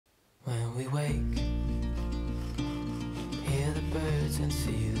When we wake, hear the birds and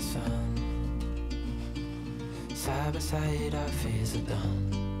see the sun. Side by side our fears are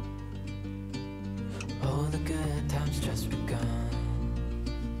done. Oh, the good times just begun.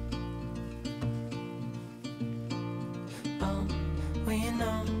 Oh, we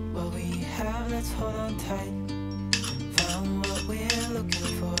know what we have, let's hold on tight. Found what we're looking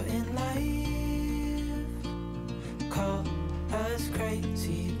for in life. Call us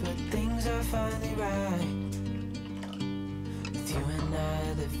crazy, but things are finally right. With you and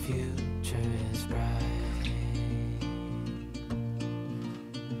I, the future is bright.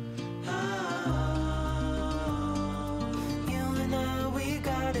 You and I, we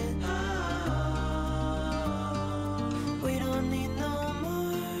got it. We don't need no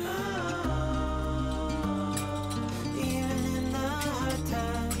more. Even in the hard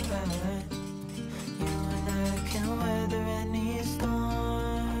times, you and I can weather any storm.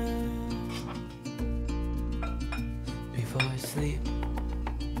 Before sleep,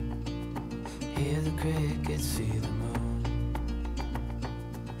 hear the crickets, see the moon.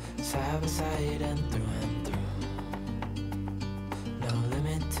 Side by side and through. No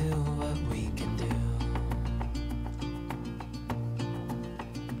limit to what we can do.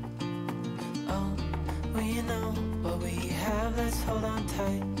 Oh, we know what we have, let's hold on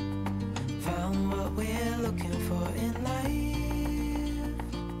tight. Found what we're looking for in life.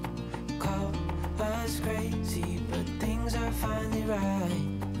 Call us crazy, but things are finally right.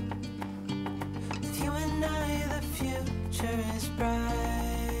 With you and I, the future is bright.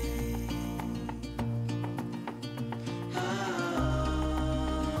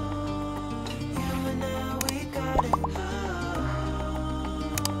 You and I, we got it.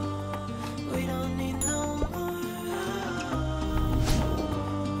 We don't need no more.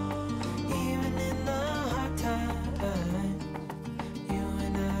 Even in the hard times,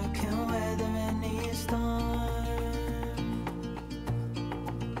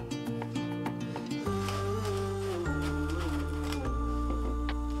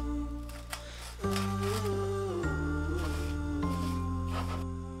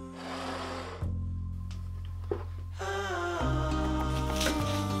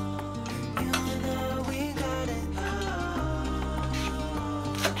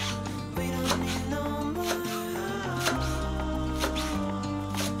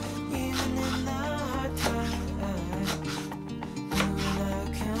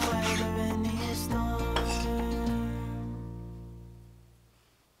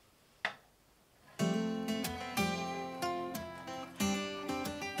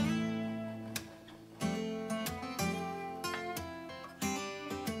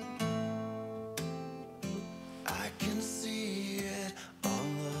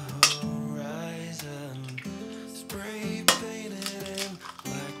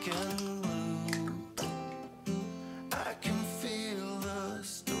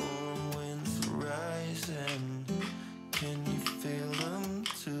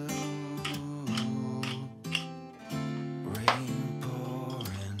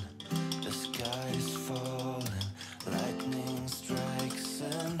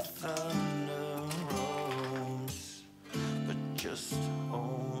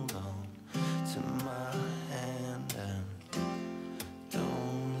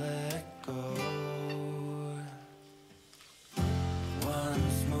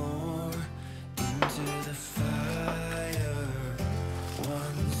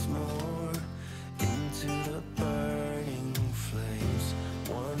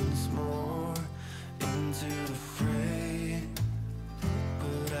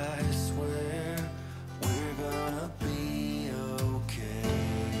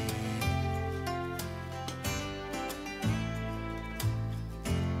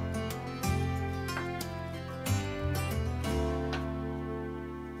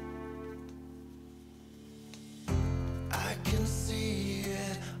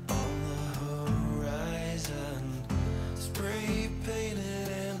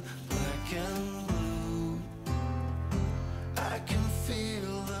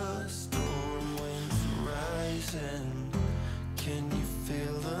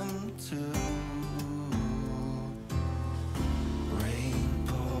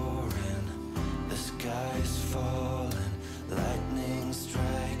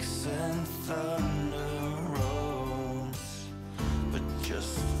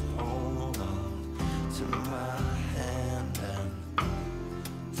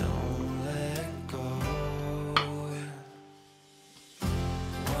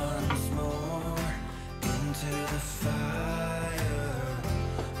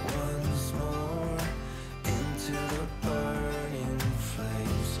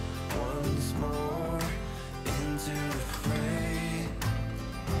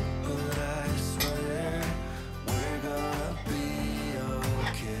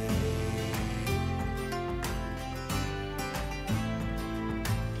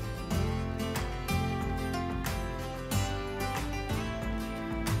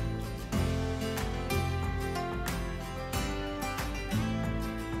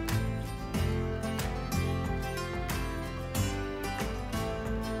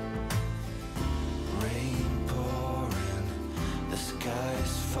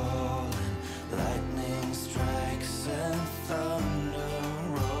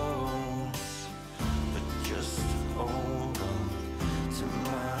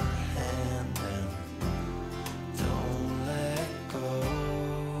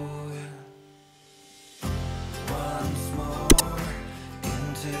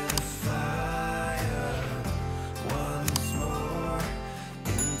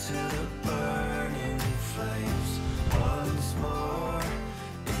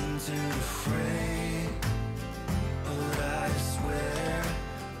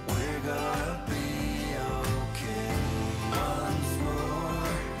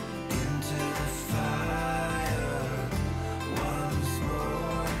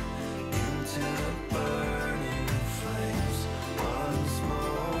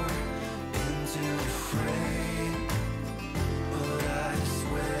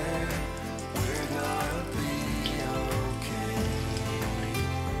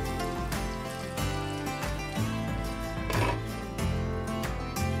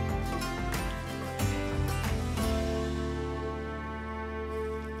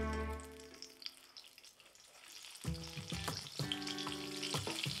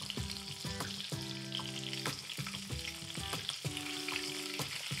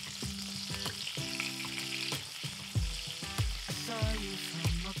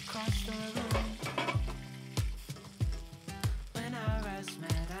 across the